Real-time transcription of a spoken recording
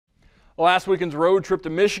Last weekend's road trip to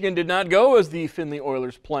Michigan did not go as the Findlay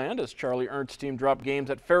Oilers planned, as Charlie Ernst's team dropped games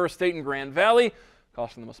at Ferris State and Grand Valley,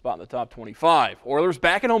 costing them a spot in the top 25. Oilers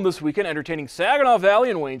back at home this weekend, entertaining Saginawa Valley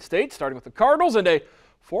and Wayne State, starting with the Cardinals, and a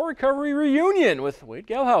four-recovery reunion with Wade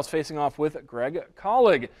Gelhaus facing off with Greg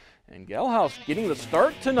Collig. And Gelhaus getting the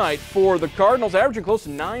start tonight for the Cardinals, averaging close to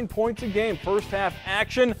 9 points a game. First half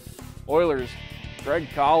action, Oilers, Greg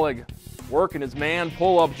Collig working his man,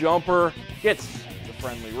 pull-up jumper, gets the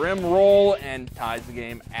friendly rim roll, and ties the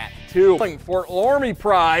game at 2. Fort Loramie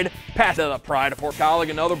Pride, pass it up Pride to Fort Collig,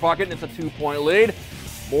 another bucket, and it's a 2-point lead.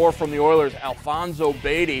 More from the Oilers. Alfonso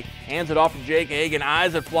Beatty hands it off to Jake Hagan.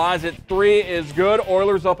 Eyes it, flies it. 3 is good.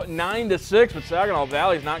 Oilers up 9-6, but Saginaw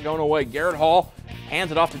Valley's not going away. Garrett Hall hands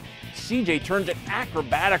it off to CJ, turns it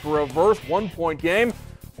acrobatic reverse, 1-point game.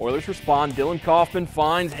 Oilers respond. Dylan Kaufman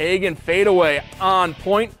finds Hagan, fadeaway on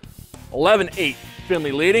point. 11-8,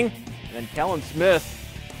 Findlay leading. And then Kellen Smith,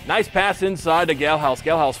 nice pass inside to Gelhaus.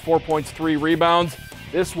 Gelhaus 4 points, 3 rebounds.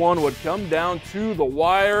 This one would come down to the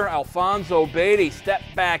wire. Alfonso Beatty, step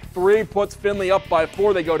back 3, puts Findlay up by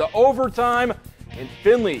 4. They go to overtime, and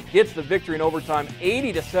Findlay gets the victory in overtime,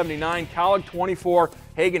 80-79. Collig 24.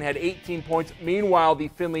 Hagan had 18 points. Meanwhile, the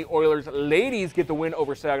Findlay Oilers ladies get the win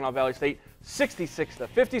over Saginaw Valley State,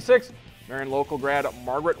 66-56. Marion local grad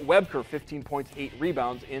Margaret Webker, 15 points, 8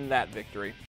 rebounds in that victory.